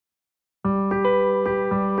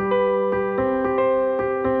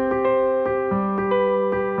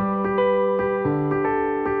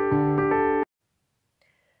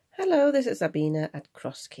Hello, this is Sabina at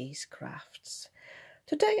Cross Keys Crafts.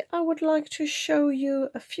 Today I would like to show you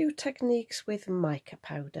a few techniques with mica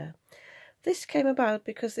powder. This came about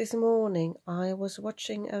because this morning I was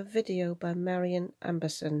watching a video by Marion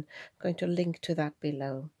Amberson. I'm going to link to that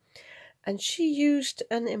below. And she used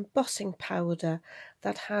an embossing powder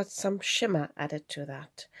that had some shimmer added to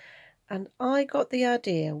that. And I got the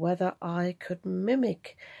idea whether I could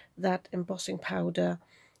mimic that embossing powder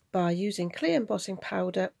by using clear embossing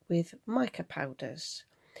powder with mica powders.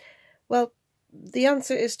 Well, the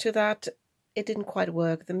answer is to that, it didn't quite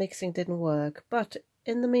work, the mixing didn't work, but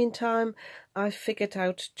in the meantime I figured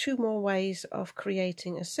out two more ways of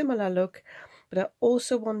creating a similar look, but I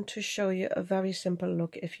also want to show you a very simple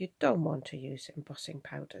look if you don't want to use embossing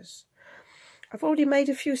powders. I've already made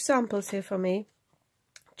a few samples here for me,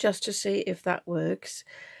 just to see if that works.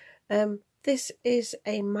 This is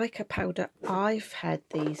a mica powder. I've had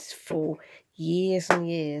these for years and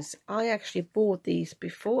years. I actually bought these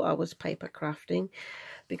before I was paper crafting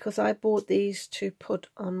because I bought these to put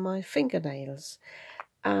on my fingernails.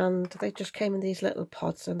 And they just came in these little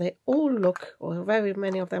pots and they all look, or very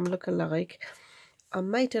many of them look alike. I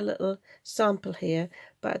made a little sample here,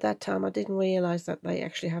 but at that time I didn't realise that they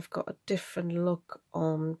actually have got a different look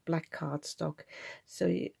on black cardstock. So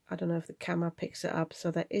I don't know if the camera picks it up. So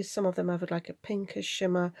there is some of them have like a pinkish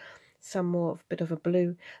shimmer, some more of a bit of a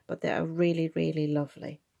blue, but they are really, really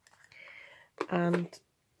lovely. And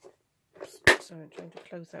sorry, I'm trying to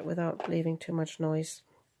close that without leaving too much noise.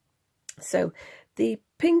 So the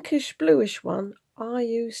pinkish bluish one I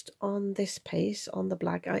used on this piece, on the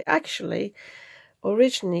black. I actually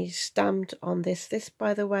originally stamped on this. This,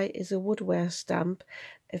 by the way, is a woodware stamp.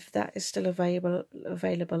 If that is still available,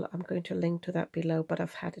 I'm going to link to that below, but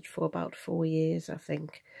I've had it for about 4 years, I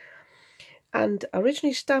think. And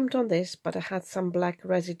originally stamped on this, but I had some black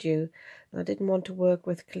residue, and I didn't want to work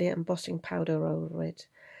with clear embossing powder over it.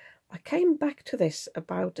 I came back to this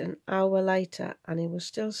about an hour later, and it was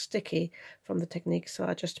still sticky from the technique, so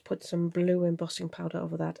I just put some blue embossing powder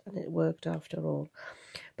over that, and it worked after all.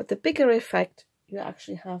 But the bigger effect, you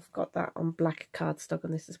actually have got that on black cardstock,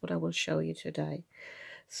 and this is what I will show you today.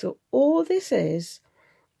 So all this is,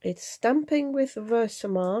 it's stamping with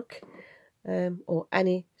Versamark or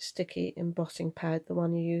any sticky embossing pad, the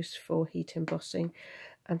one you use for heat embossing,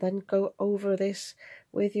 and then go over this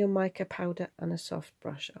with your mica powder and a soft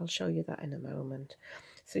brush. I'll show you that in a moment.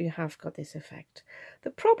 So you have got this effect. The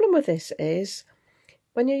problem with this is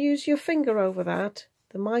when you use your finger over that,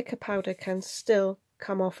 the mica powder can still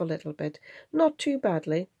come off a little bit, not too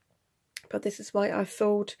badly, but this is why I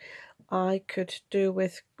thought I could do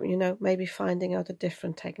with, you know, maybe finding out a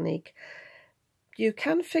different technique. You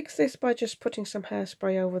can fix this by just putting some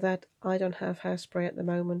hairspray over that. I don't have hairspray at the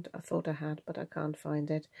moment. I thought I had, but I can't find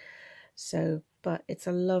it. So, but it's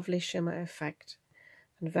a lovely shimmer effect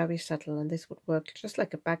and very subtle, and this would work just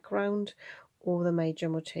like a background or the major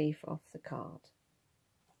motif of the card.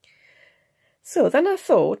 So then I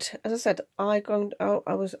thought, as I said, I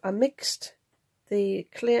mixed the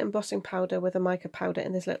clear embossing powder with the mica powder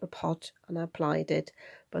in this little pot and I applied it,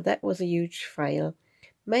 but that was a huge fail,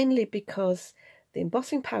 mainly because the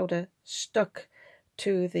embossing powder stuck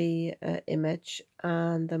to the image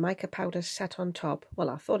and the mica powder sat on top.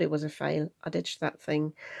 Well, I thought it was a fail. I ditched that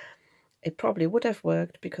thing. It probably would have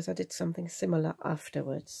worked because I did something similar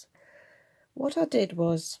afterwards. What I did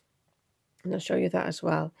was, and I'll show you that as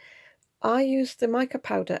well, I used the mica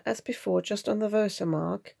powder as before, just on the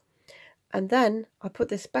Versamark, and then I put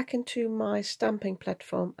this back into my stamping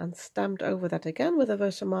platform and stamped over that again with a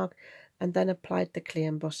Versamark, and then applied the clear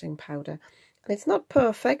embossing powder. And it's not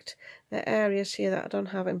perfect. There are areas here that I don't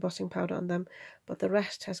have embossing powder on them, but the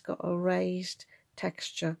rest has got a raised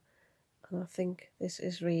texture, and I think this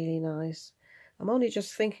is really nice. I'm only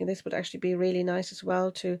just thinking this would actually be really nice as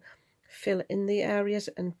well to fill in the areas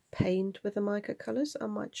and paint with the mica colours. I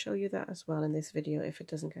might show you that as well in this video if it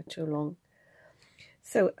doesn't get too long.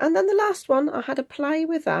 So, and then the last one I had to play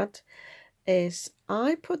with that is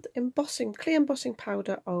I put clear embossing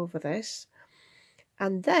powder over this,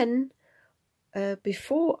 and then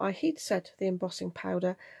before I heat set the embossing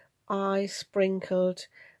powder, I sprinkled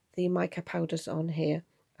the mica powders on here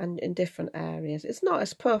and in different areas. It's not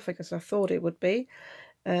as perfect as I thought it would be.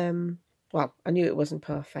 Well, I knew it wasn't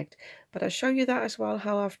perfect, but I'll show you that as well,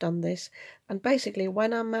 how I've done this. And basically,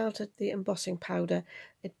 when I melted the embossing powder,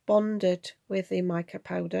 it bonded with the mica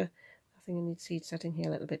powder. I think I need seed setting here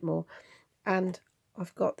a little bit more. And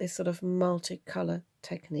I've got this sort of multicolour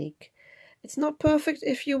technique. It's not perfect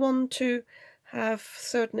if you want to have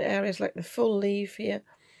certain areas like the full leaf here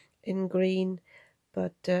in green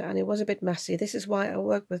but and it was a bit messy. This is why I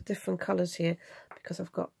work with different colours here, because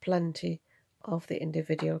I've got plenty of the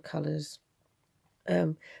individual colours.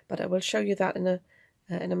 But I will show you that in a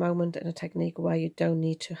moment, in a technique where you don't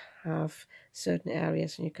need to have certain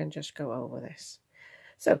areas and you can just go over this.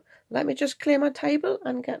 So let me just clear my table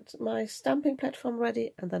and get my stamping platform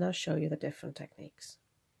ready, and then I'll show you the different techniques.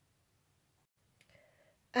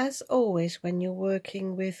 As always, when you're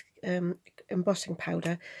working with embossing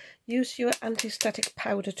powder, use your anti-static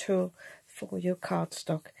powder tool for your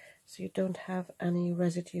cardstock so you don't have any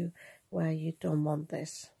residue where you don't want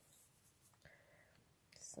this.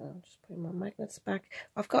 So I'm just putting my magnets back.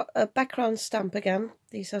 I've got a background stamp again.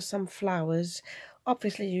 These are some flowers.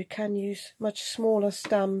 Obviously you can use much smaller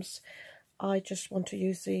stamps. I just want to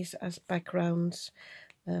use these as backgrounds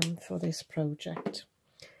for this project.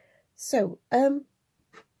 So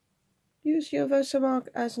use your Versamark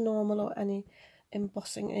as normal, or any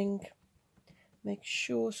embossing ink. Make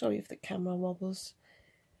sure, sorry if the camera wobbles,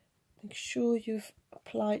 make sure you've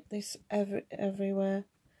applied this everywhere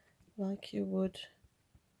like you would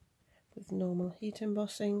with normal heat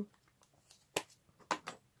embossing.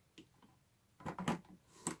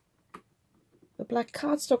 The black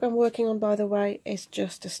cardstock I'm working on, by the way, is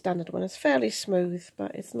just a standard one. It's fairly smooth,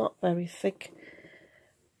 but it's not very thick.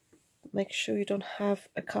 Make sure you don't have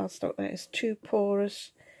a cardstock that is too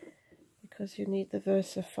porous, because you need the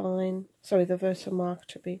Versamark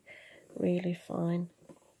to be really fine.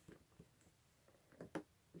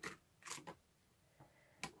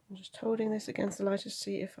 I'm just holding this against the light to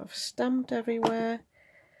see if I've stamped everywhere.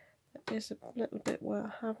 There is a little bit where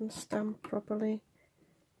I haven't stamped properly.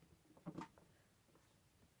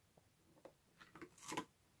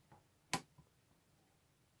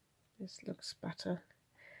 This looks better.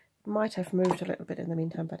 Might have moved a little bit in the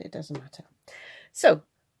meantime, but it doesn't matter. So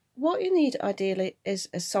what you need ideally is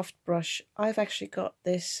a soft brush. I've actually got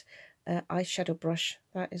this eyeshadow brush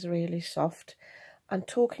that is really soft. And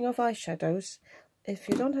talking of eyeshadows, if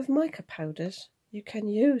you don't have mica powders, you can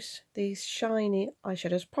use these shiny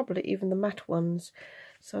eyeshadows, probably even the matte ones.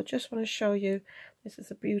 So I just want to show you, this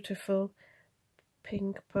is a beautiful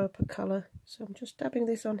pink purple colour. So I'm just dabbing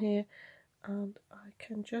this on here, and I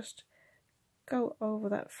can just go over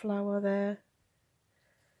that flower there,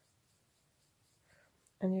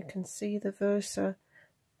 and you can see the Versamark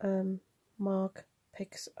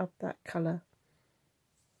picks up that colour.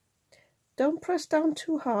 Don't press down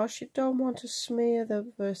too harsh, you don't want to smear the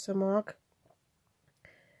Versamark,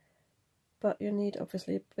 but you need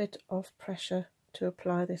obviously a bit of pressure to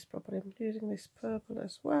apply this properly. I'm using this purple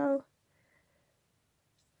as well.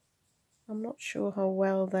 I'm not sure how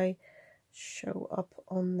well they show up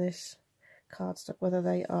on this cardstock, whether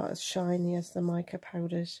they are as shiny as the mica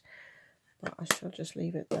powders, but I shall just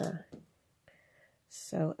leave it there.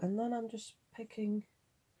 So, and then I'm just picking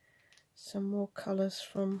some more colours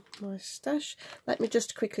from my stash. Let me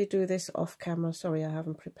just quickly do this off camera, sorry I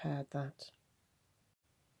haven't prepared that.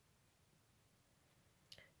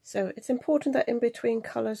 So it's important that in between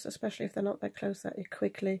colours, especially if they're not that close, that you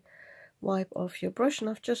quickly wipe off your brush, and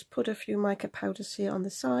I've just put a few mica powders here on the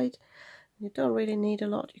side. You don't really need a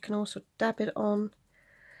lot. You can also dab it on.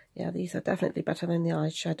 Yeah, these are definitely better than the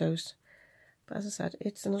eyeshadows. But as I said,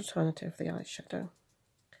 it's an alternative, the eyeshadow.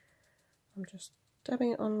 I'm just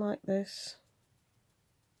dabbing it on like this.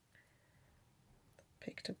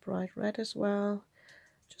 Picked a bright red as well.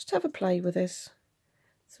 Just have a play with this.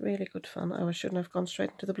 It's really good fun. Oh, I shouldn't have gone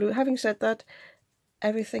straight into the blue. Having said that,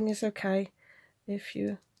 everything is okay if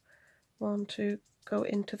you want to go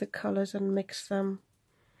into the colours and mix them.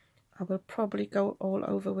 I will probably go all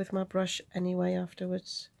over with my brush anyway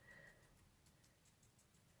afterwards.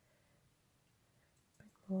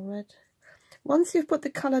 More red. Once you've put the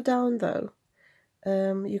colour down though,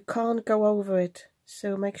 you can't go over it.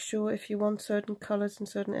 So make sure if you want certain colours in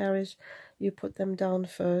certain areas, you put them down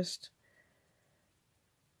first.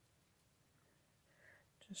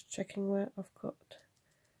 Just checking where I've got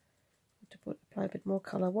to apply a bit more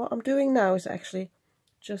colour. What I'm doing now is actually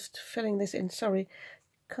just filling this in. Sorry,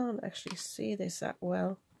 can't actually see this that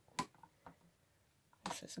well.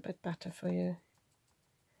 This is a bit better for you.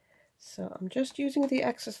 So I'm just using the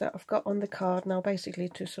excess that I've got on the card now, basically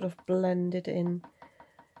to sort of blend it in.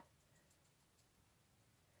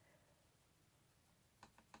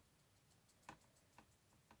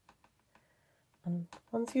 And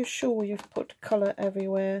once you're sure you've put colour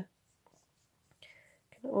everywhere,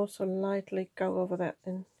 you can also lightly go over that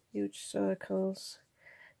in huge circles.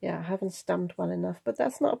 Yeah, I haven't stamped well enough, but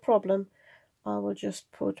that's not a problem. I will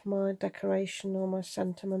just put my decoration or my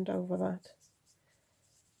sentiment over that.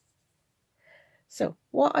 So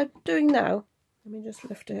what I'm doing now, let me just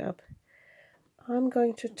lift it up. I'm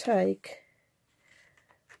going to take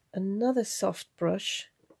another soft brush.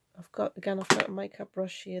 I've got a makeup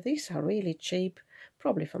brush here. These are really cheap,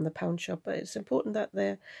 probably from the pound shop, but it's important that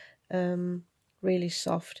they're really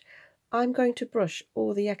soft. I'm going to brush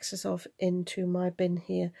all the excess off into my bin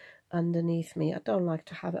here underneath me. I don't like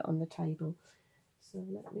to have it on the table. So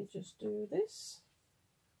let me just do this.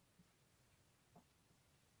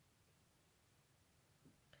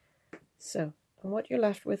 So, and what you're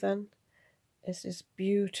left with then is this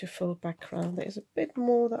beautiful background. There's a bit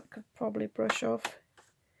more that I could probably brush off.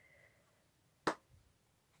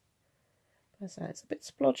 As I say, it's a bit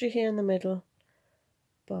splodgy here in the middle,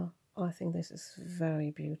 but I think this is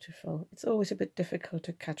very beautiful. It's always a bit difficult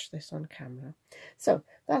to catch this on camera. So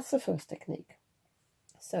that's the first technique.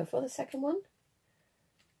 So for the second one,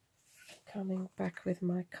 coming back with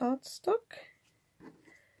my cardstock.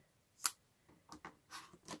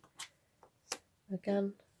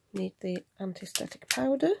 Again, need the anti-static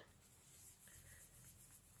powder.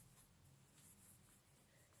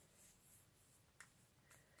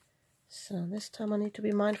 So this time I need to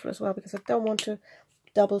be mindful as well, because I don't want to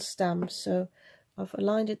double stamp. So I've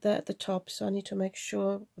aligned it there at the top, so I need to make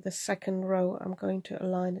sure with the second row I'm going to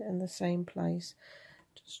align it in the same place.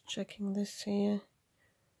 Just checking this here.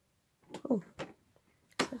 Oh,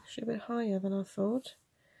 it's actually a bit higher than I thought.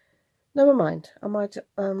 Never mind, I might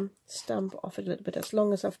stamp off it a little bit as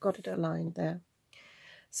long as I've got it aligned there.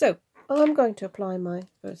 So I'm going to apply my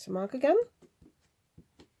Versamark again.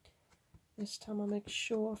 This time I make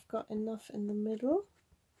sure I've got enough in the middle.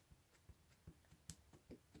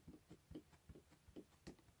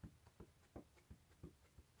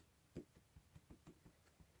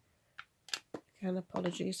 Again,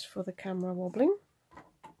 apologies for the camera wobbling.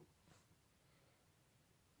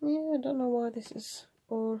 Yeah, I don't know why this is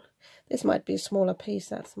all. This might be a smaller piece,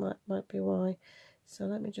 that might be why. So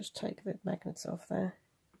let me just take the magnets off there.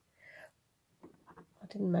 I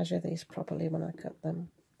didn't measure these properly when I cut them.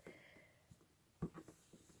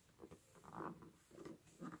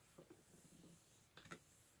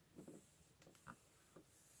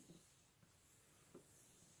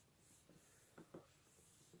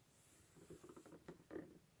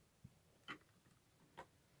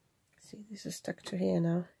 See, this is stuck to here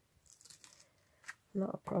now.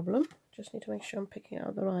 Not a problem. Just need to make sure I'm picking it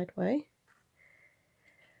out the right way.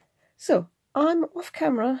 So I'm off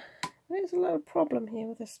camera. There's a little problem here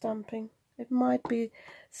with the stamping. It might be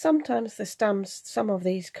sometimes the stamps, some of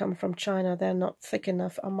these come from China, they're not thick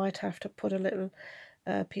enough. I might have to put a little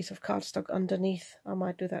piece of cardstock underneath. I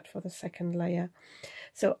might do that for the second layer.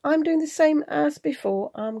 So I'm doing the same as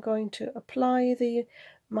before. I'm going to apply the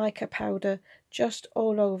mica powder just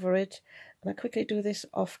all over it, and I quickly do this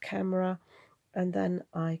off camera and then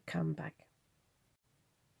I come back.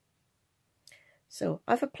 So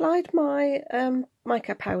I've applied my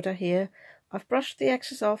mica powder here. I've brushed the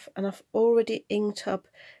excess off and I've already inked up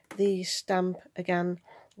the stamp again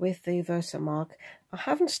with the Versamark. I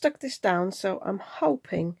haven't stuck this down, so I'm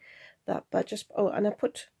hoping that by just, oh, and I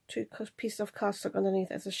put 2 pieces of cardstock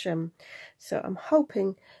underneath as a shim. So I'm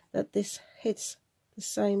hoping that this hits the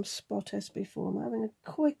same spot as before. I'm having a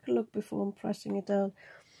quick look before I'm pressing it down.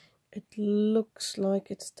 It looks like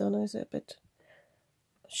it's done. Is it a bit?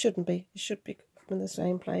 Shouldn't be. It should be in the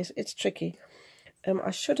same place. It's tricky.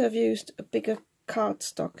 I should have used a bigger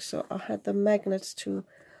cardstock, so I had the magnets to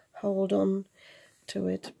hold on to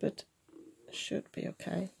it, but it should be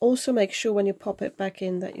okay. Also make sure when you pop it back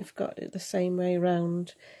in that you've got it the same way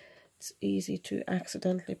round. It's easy to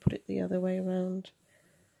accidentally put it the other way around.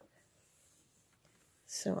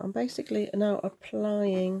 So I'm basically now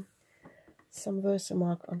applying some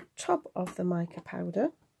Versamark on top of the mica powder.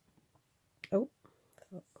 Oh,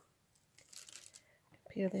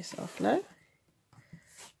 peel this off now.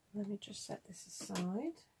 Let me just set this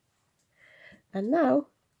aside. And now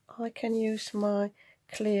I can use my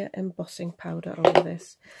clear embossing powder over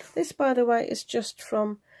this. This, by the way, is just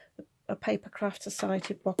from a Paper Craft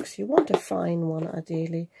Society box. You want a fine one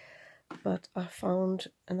ideally, but I found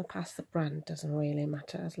in the past the brand doesn't really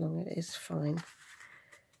matter as long as it is fine.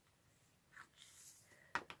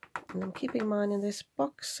 And I'm keeping mine in this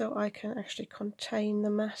box so I can actually contain the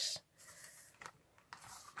mess.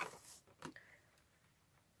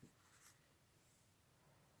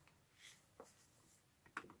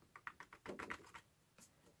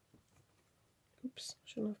 Oops,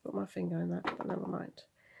 shouldn't have put my finger in that, but never mind.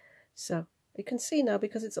 So you can see now,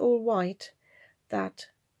 because it's all white, that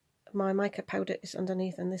my mica powder is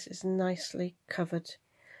underneath and this is nicely covered.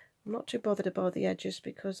 I'm not too bothered about the edges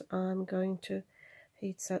because I'm going to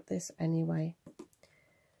heat set this anyway.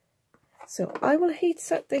 So I will heat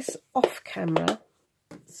set this off camera.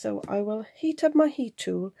 So I will heat up my heat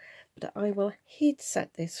tool, but I will heat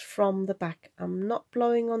set this from the back. I'm not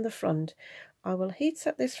blowing on the front. I will heat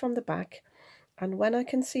set this from the back, and when I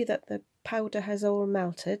can see that the powder has all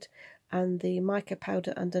melted and the mica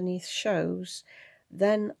powder underneath shows,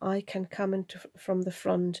 then I can come into from the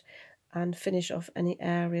front and finish off any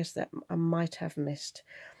areas that I might have missed.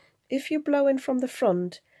 If you blow in from the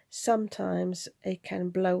front, sometimes it can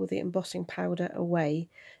blow the embossing powder away,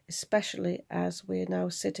 especially as we're now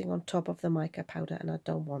sitting on top of the mica powder, and I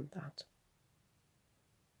don't want that.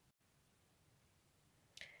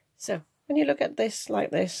 So when you look at this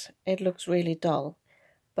like this, it looks really dull,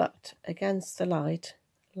 but against the light,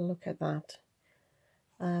 look at that.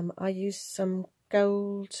 I used some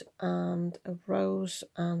gold and a rose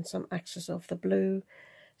and some excess of the blue,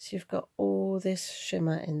 so you've got all this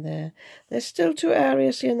shimmer in there. There's still two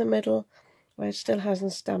areas here in the middle where it still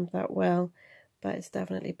hasn't stamped that well, but it's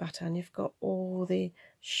definitely better, and you've got all the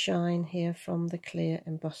shine here from the clear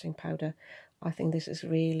embossing powder. I think this is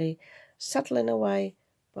really subtle in a way,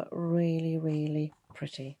 but really, really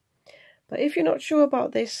pretty. But if you're not sure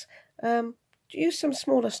about this, use some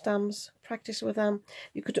smaller stamps, practice with them.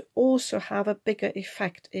 You could also have a bigger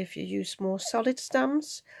effect if you use more solid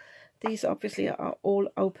stamps. These obviously are all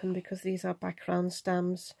open because these are background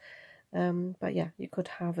stamps. But yeah, you could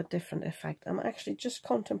have a different effect. I'm actually just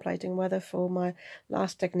contemplating whether for my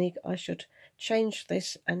last technique I should change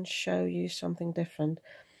this and show you something different.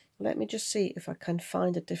 Let me just see if I can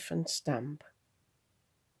find a different stamp.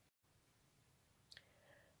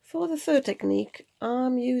 For the third technique,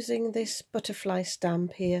 I'm using this butterfly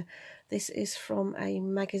stamp here. This is from a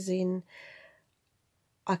magazine.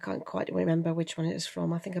 I can't quite remember which one it is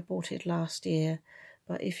from. I think I bought it last year.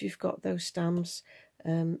 But if you've got those stamps,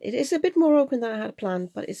 it is a bit more open than I had planned,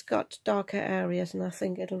 but it's got darker areas, and I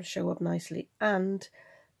think it'll show up nicely. And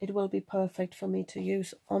it will be perfect for me to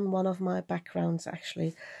use on one of my backgrounds,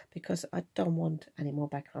 actually, because I don't want any more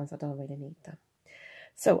backgrounds. I don't really need them.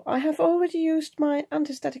 So I have already used my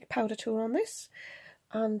anti-static powder tool on this,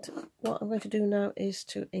 and what I'm going to do now is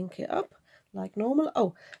to ink it up like normal.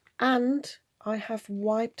 Oh, and I have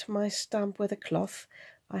wiped my stamp with a cloth.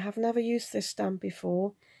 I have never used this stamp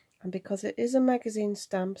before, and because it is a magazine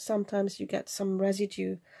stamp, sometimes you get some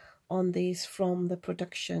residue on these from the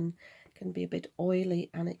production. It can be a bit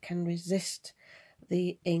oily and it can resist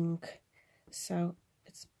the ink, so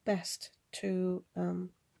it's best to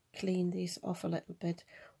clean these off a little bit,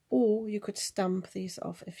 or you could stamp these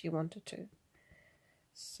off if you wanted to.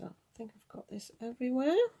 So I think I've got this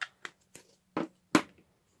everywhere.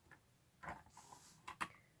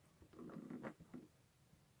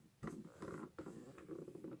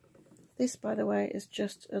 This, by the way, is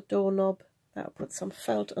just a doorknob that I'll put some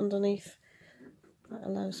felt underneath. That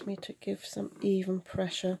allows me to give some even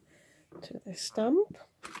pressure to this stamp.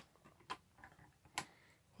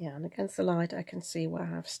 Yeah, and against the light I can see where I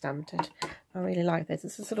have stamped it. I really like this.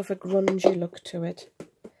 It's a sort of a grungy look to it.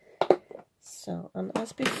 So, and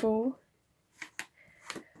as before,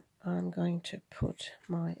 I'm going to put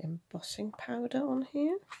my embossing powder on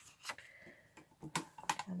here.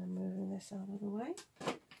 And I'm moving this out of the way.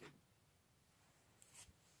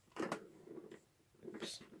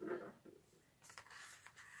 Oops.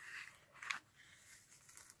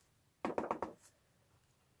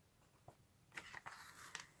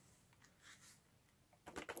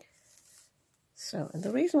 So, and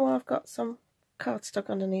the reason why I've got some cardstock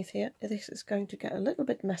underneath here, this is going to get a little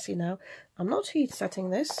bit messy now. I'm not heat setting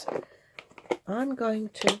this. I'm going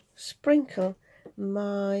to sprinkle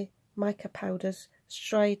my mica powders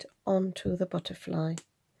straight onto the butterfly.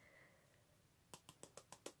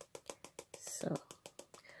 So,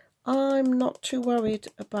 I'm not too worried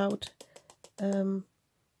about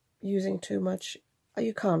using too much.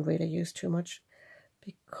 You can't really use too much,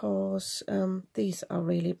 because these are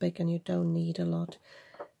really big and you don't need a lot.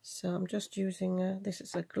 So I'm just using this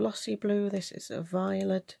is a glossy blue, this is a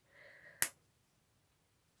violet.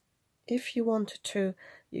 If you wanted to,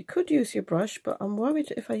 you could use your brush, but I'm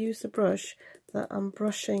worried if I use the brush that I'm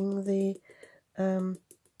brushing the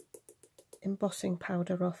embossing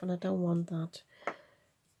powder off, and I don't want that.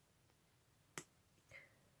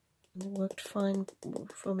 And it worked fine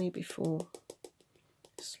for me before.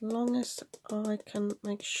 As long as I can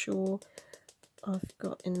make sure I've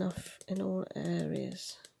got enough in all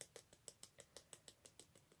areas.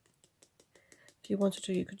 If you wanted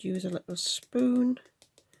to, you could use a little spoon.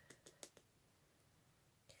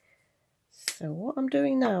 So what I'm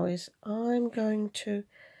doing now is I'm going to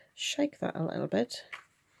shake that a little bit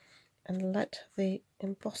and let the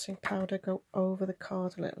embossing powder go over the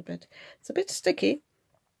card a little bit. It's a bit sticky,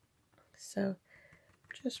 so I'm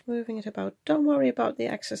just moving it about. Don't worry about the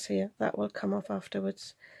excess here, that will come off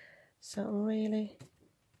afterwards. So I'm really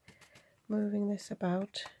moving this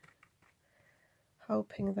about,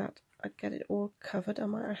 hoping that I get it all covered. I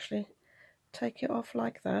might actually take it off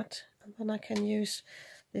like that, and then I can use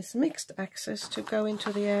this mixed excess to go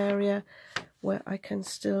into the area where I can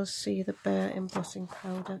still see the bare embossing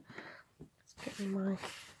powder. Let's get me my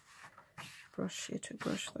brush here to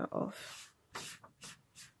brush that off.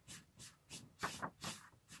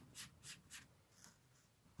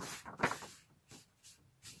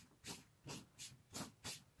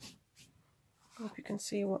 Hope you can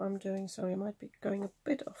see what I'm doing. Sorry, I might be going a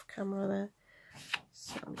bit off camera there.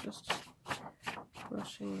 So I'm just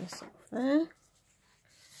brushing this off there.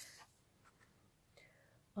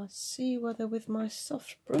 I'll see whether with my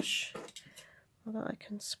soft brush whether I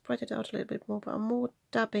can spread it out a little bit more, but I'm more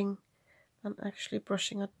dabbing than actually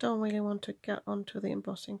brushing. I don't really want to get onto the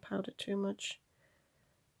embossing powder too much.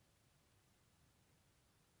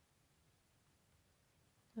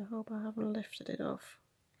 I hope I haven't lifted it off.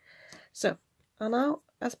 So, and now,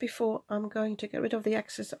 as before, I'm going to get rid of the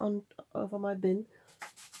excess on over my bin.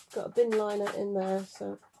 Got a bin liner in there,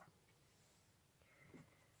 so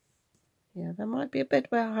yeah, there might be a bit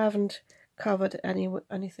where I haven't covered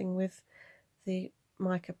anything with the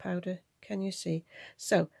mica powder. Can you see?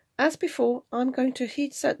 So, as before, I'm going to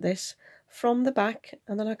heat set this from the back,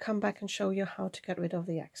 and then I'll come back and show you how to get rid of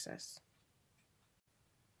the excess.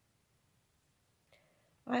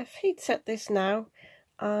 I've heat set this now,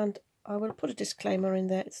 and I will put a disclaimer in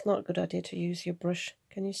there. It's not a good idea to use your brush.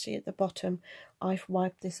 Can you see at the bottom? I've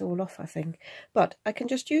wiped this all off, I think. But I can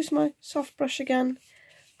just use my soft brush again.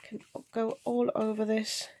 Can go all over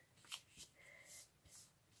this.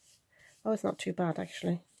 Oh, it's not too bad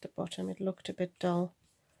actually. At the bottom it looked a bit dull.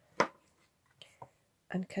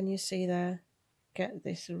 And can you see there? Get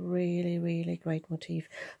this really, really great motif.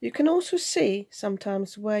 You can also see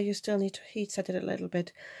sometimes where you still need to heat set it a little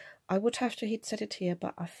bit. I would have to heat set it here,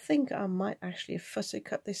 but I think I might actually fussy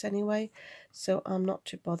cut this anyway, so I'm not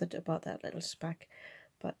too bothered about that little speck.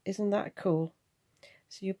 But isn't that cool?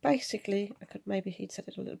 So you basically, I could maybe heat set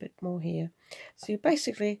it a little bit more here. So you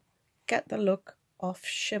basically get the look of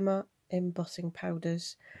shimmer embossing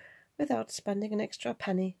powders without spending an extra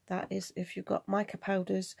penny. That is if you've got mica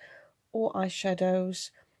powders or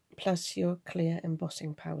eyeshadows plus your clear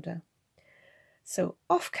embossing powder. So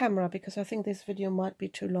off camera, because I think this video might be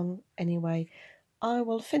too long anyway, I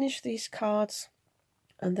will finish these cards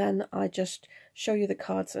and then I just show you the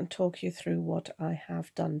cards and talk you through what I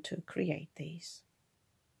have done to create these.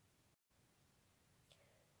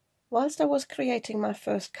 Whilst I was creating my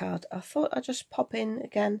first card, I thought I'd just pop in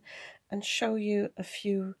again and show you a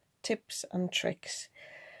few tips and tricks.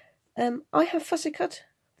 I have fussy cut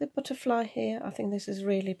the butterfly here. I think this is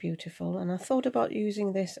really beautiful, and I thought about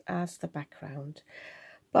using this as the background.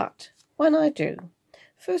 But when I do,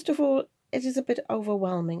 first of all, it is a bit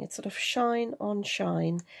overwhelming. It's sort of shine on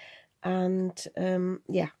shine, and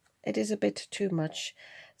yeah, it is a bit too much.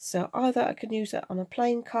 So either I can use it on a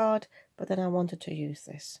plain card, but then I wanted to use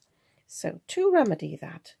this. So to remedy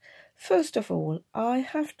that, first of all, I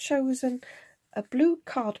have chosen a blue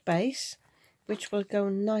card base, which will go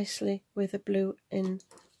nicely with the blue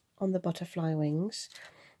on the butterfly wings.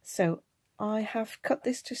 So I have cut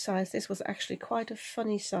this to size. This was actually quite a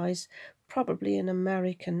funny size, probably an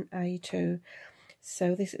American A2.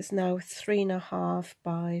 So this is now 3.5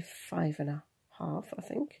 by 5.5, I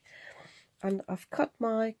think. And I've cut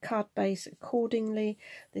my card base accordingly.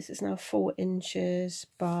 This is now 4 inches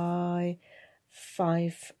by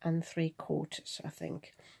 5 3/4, I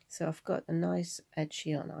think. So I've got a nice edge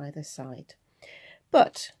here on either side.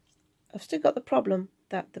 But I've still got the problem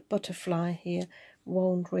that the butterfly here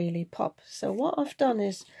won't really pop. So what I've done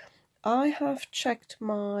is I have checked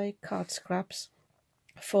my card scraps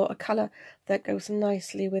for a colour that goes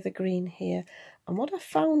nicely with the green here. And what I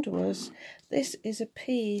found was this is a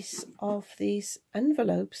piece of these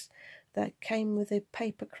envelopes that came with the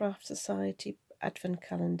Paper Craft Society Advent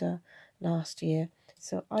Calendar last year.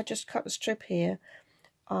 So I just cut a strip here.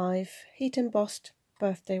 I've heat embossed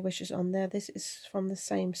birthday wishes on there. This is from the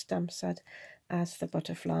same stamp set as the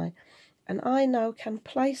butterfly, and I now can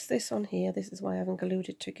place this on here. This is why I haven't glued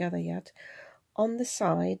it together yet. On the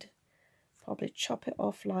side, probably chop it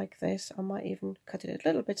off like this. I might even cut it a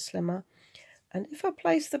little bit slimmer, and if I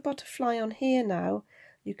place the butterfly on here now,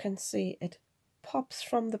 you can see it pops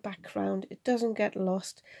from the background. It doesn't get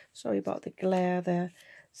lost. Sorry about the glare there.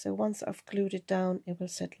 So once I've glued it down, it will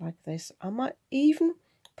sit like this. I might even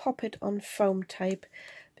pop it on foam tape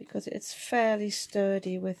because it's fairly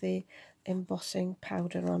sturdy with the embossing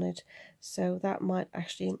powder on it, so that might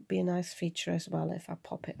actually be a nice feature as well if I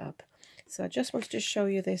pop it up. So I just wanted to show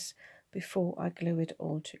you this before I glue it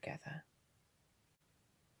all together.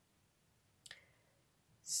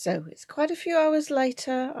 So it's quite a few hours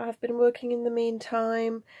later. I've been working in the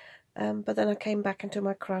meantime, but then I came back into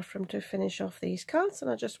my craft room to finish off these cards, and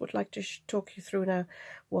I just would like to talk you through now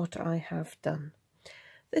what I have done.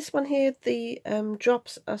 This one here, the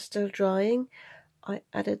drops are still drying. I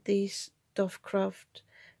added these Dovecraft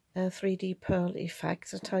 3D pearl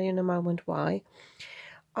effects. I'll tell you in a moment why.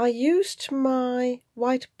 I used my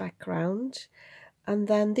white background, and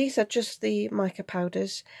then these are just the mica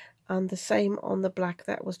powders, and the same on the black.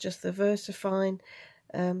 That was just the VersaFine,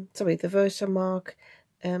 the Versamark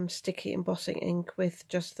sticky embossing ink with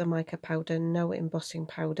just the mica powder, no embossing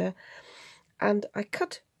powder. And I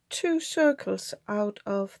cut 2 circles out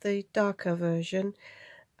of the darker version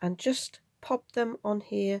and just popped them on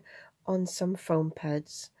here on some foam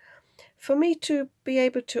pads. For me to be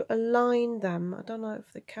able to align them, I don't know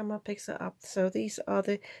if the camera picks it up, so these are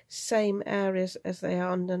the same areas as they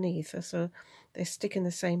are underneath, so they stick in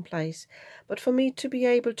the same place. But for me to be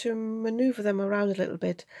able to maneuver them around a little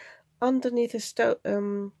bit, underneath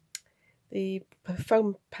the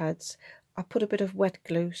foam pads, I put a bit of wet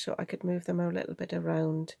glue so I could move them a little bit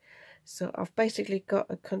around. So I've basically got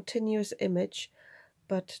a continuous image,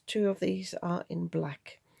 but 2 of these are in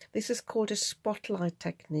black. This is called a spotlight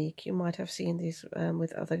technique. You might have seen these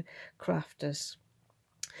with other crafters.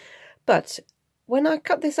 But when I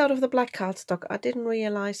cut this out of the black cardstock, I didn't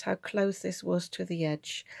realise how close this was to the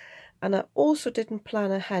edge. And I also didn't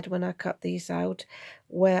plan ahead when I cut these out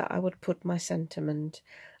where I would put my sentiment.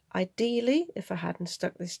 Ideally, if I hadn't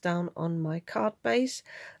stuck this down on my card base,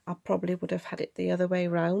 I probably would have had it the other way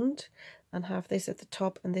round and have this at the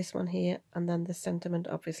top and this one here, and then the sentiment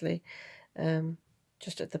obviously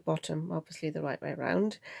just at the bottom, obviously the right way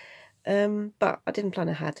around. But I didn't plan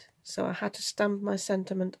ahead, so I had to stamp my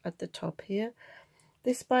sentiment at the top here.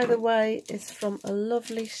 This, by the way, is from a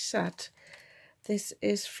lovely set. This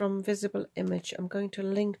is from Visible Image. I'm going to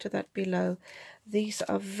link to that below. These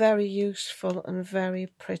are very useful and very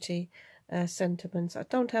pretty sentiments. I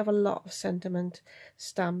don't have a lot of sentiment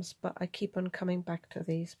stamps, but I keep on coming back to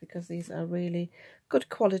these because these are really good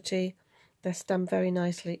quality. They're stamped very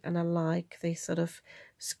nicely, and I like the sort of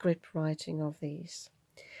script writing of these.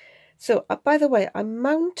 So, by the way, I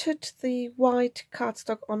mounted the white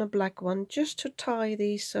cardstock on a black one just to tie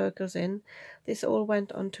these circles in. This all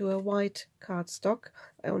went onto a white cardstock.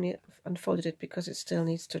 I only unfolded it because it still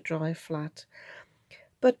needs to dry flat.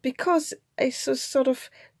 But because it's sort of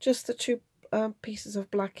just the 2 pieces of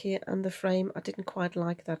black here and the frame, I didn't quite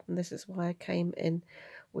like that, and this is why I came in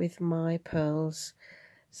with my pearls.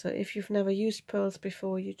 So if you've never used pearls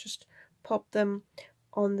before, you just pop them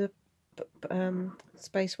on the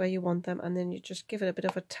space where you want them, and then you just give it a bit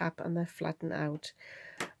of a tap and they flatten out.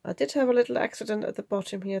 I did have a little accident at the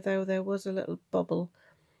bottom here though. There was a little bubble,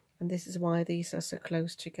 and this is why these are so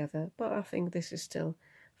close together, but I think this is still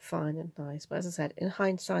fine and nice. But as I said, in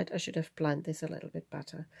hindsight, I should have planned this a little bit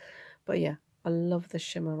better. But yeah, I love the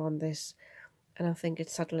shimmer on this, and I think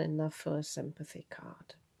it's subtle enough for a sympathy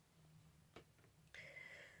card.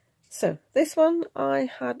 So this one I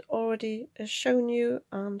had already shown you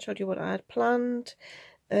and showed you what I had planned.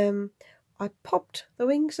 I popped the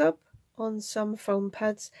wings up on some foam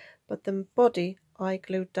pads, but the body I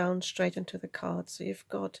glued down straight into the card, so you've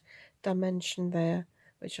got dimension there,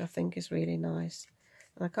 which I think is really nice.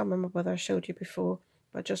 And I can't remember whether I showed you before,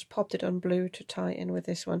 but I just popped it on blue to tie in with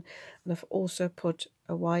this one, and I've also put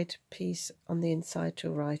a white piece on the inside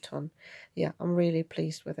to write on. Yeah, I'm really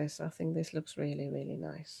pleased with this. I think this looks really, really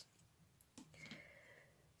nice.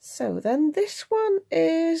 So then this one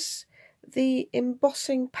is the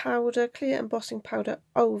embossing powder, clear embossing powder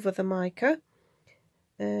over the mica.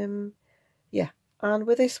 Yeah, and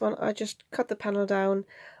with this one I just cut the panel down.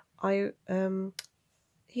 I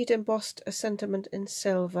heat embossed a sentiment in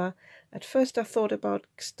silver. At first I thought about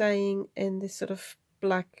staying in this sort of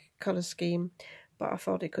black colour scheme, but I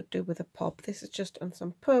thought it could do with a pop. This is just on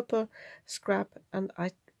some purple scrap, and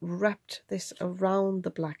I wrapped this around the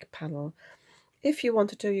black panel. If you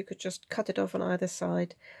wanted to, you could just cut it off on either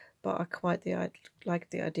side, but I quite like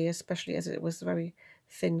the idea, especially as it was very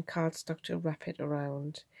thin cardstock to wrap it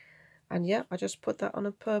around. And yeah, I just put that on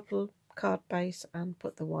a purple card base and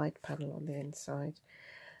put the white panel on the inside.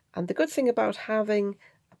 And the good thing about having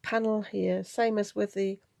a panel here, same as with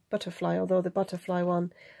the butterfly, although the butterfly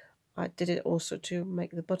one, I did it also to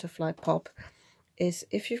make the butterfly pop, is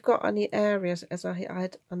if you've got any areas, as I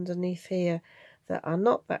had underneath here, that are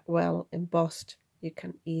not that well embossed, you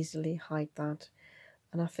can easily hide that.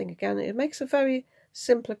 And I think again it makes a very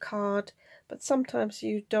simple card, but sometimes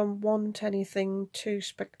you don't want anything too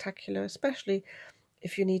spectacular, especially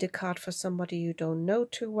if you need a card for somebody you don't know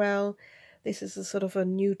too well. This is a sort of a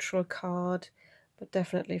neutral card, but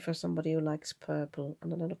definitely for somebody who likes purple,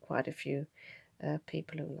 and I know quite a few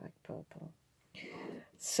people who like purple.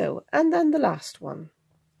 So, and then the last one.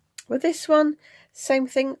 With this one, same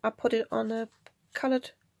thing, I put it on a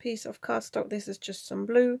coloured piece of cardstock. This is just some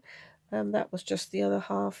blue, and that was just the other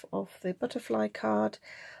half of the butterfly card.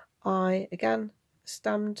 I again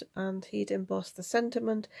stamped and heat embossed the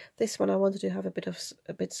sentiment. This one I wanted to have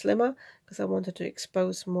a bit slimmer because I wanted to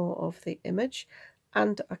expose more of the image,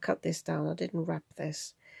 and I cut this down. I didn't wrap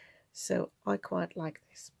this, so I quite like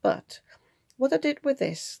this. But what I did with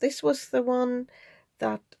this was the one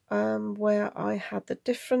that where I had the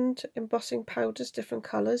different embossing powders, different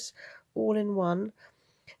colours, all in one.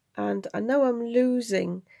 And I know I'm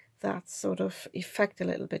losing that sort of effect a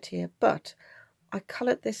little bit here, but I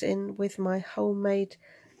coloured this in with my homemade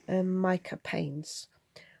mica paints.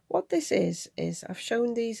 What this is I've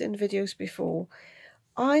shown these in videos before.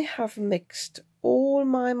 I have mixed all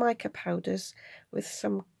my mica powders with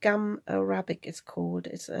some gum arabic, it's called.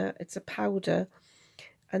 It's a powder,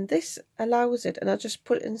 and this allows it, and I just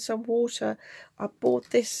put it in some water. I bought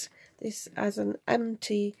this as an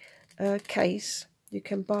empty case. You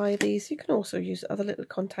can buy these. You can also use other little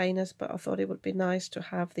containers, but I thought it would be nice to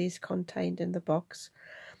have these contained in the box.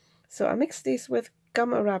 So I mixed these with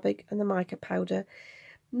gum arabic and the mica powder.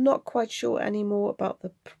 Not quite sure anymore about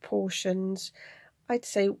the proportions. I'd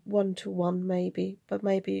say 1 to 1 maybe, but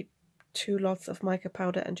maybe 2 lots of mica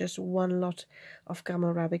powder and just 1 lot of gum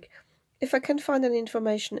arabic. If I can find any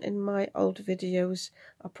information in my old videos,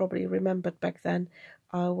 I probably remembered back then,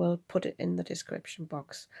 I will put it in the description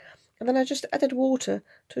box. And then I just added water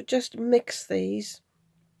to just mix these,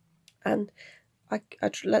 and I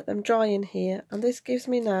let them dry in here. And this gives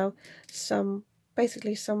me now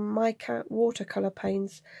basically some mica watercolor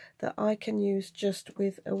paints that I can use just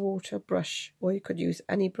with a water brush, or you could use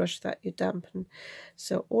any brush that you dampen.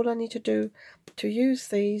 So all I need to do to use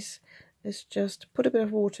these is just put a bit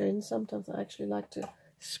of water in. Sometimes I actually like to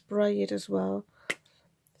spray it as well.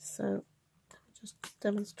 So just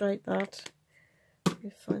demonstrate that. Let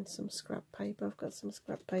me find some scrap paper. I've got some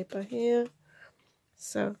scrap paper here.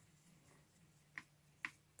 So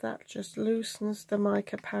that just loosens the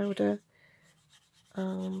mica powder,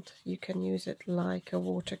 and you can use it like a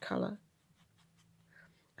watercolor.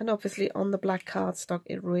 And obviously on the black cardstock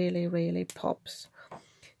it really pops.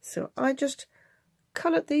 So I just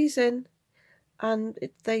coloured these in, and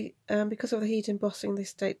they because of the heat embossing, they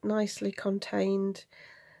stayed nicely contained.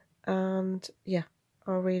 And yeah,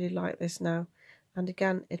 I really like this now. And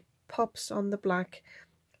again, it pops on the black,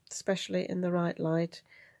 especially in the right light.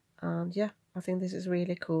 And yeah, I think this is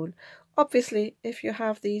really cool. Obviously, if you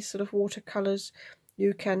have these sort of watercolors,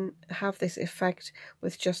 you can have this effect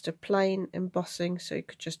with just a plain embossing. So you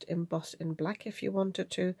could just emboss in black if you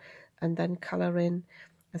wanted to, and then color in.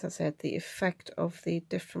 As I said, the effect of the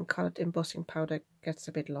different colored embossing powder gets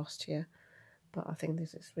a bit lost here, but I think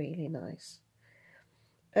this is really nice.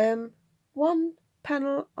 One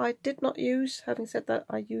panel I did not use. Having said that,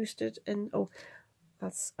 I used it in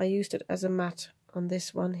I used it as a mat on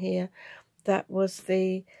this one here. That was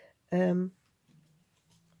the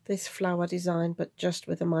this flower design, but just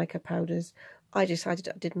with the mica powders. I decided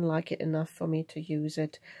I didn't like it enough for me to use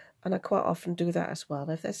it, and I quite often do that as well.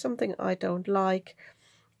 If there's something I don't like,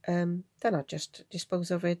 then I just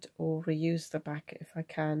dispose of it or reuse the back if I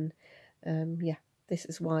can. Yeah, this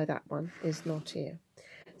is why that one is not here.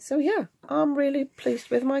 So yeah, I'm really pleased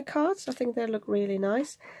with my cards. I think they look really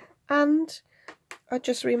nice, and I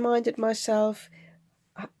just reminded myself,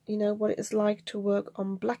 you know, what it's like to work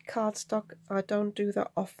on black cardstock. I don't do that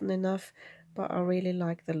often enough, but I really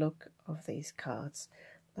like the look of these cards.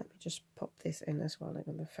 Let me just pop this in as well, like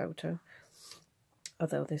on the photo,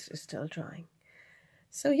 although this is still drying.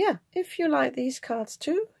 So yeah, if you like these cards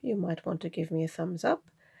too, you might want to give me a thumbs up.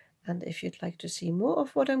 And if you'd like to see more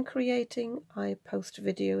of what I'm creating, I post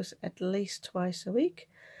videos at least twice a week.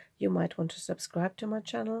 You might want to subscribe to my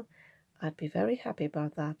channel. I'd be very happy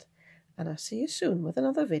about that. And I'll see you soon with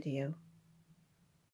another video.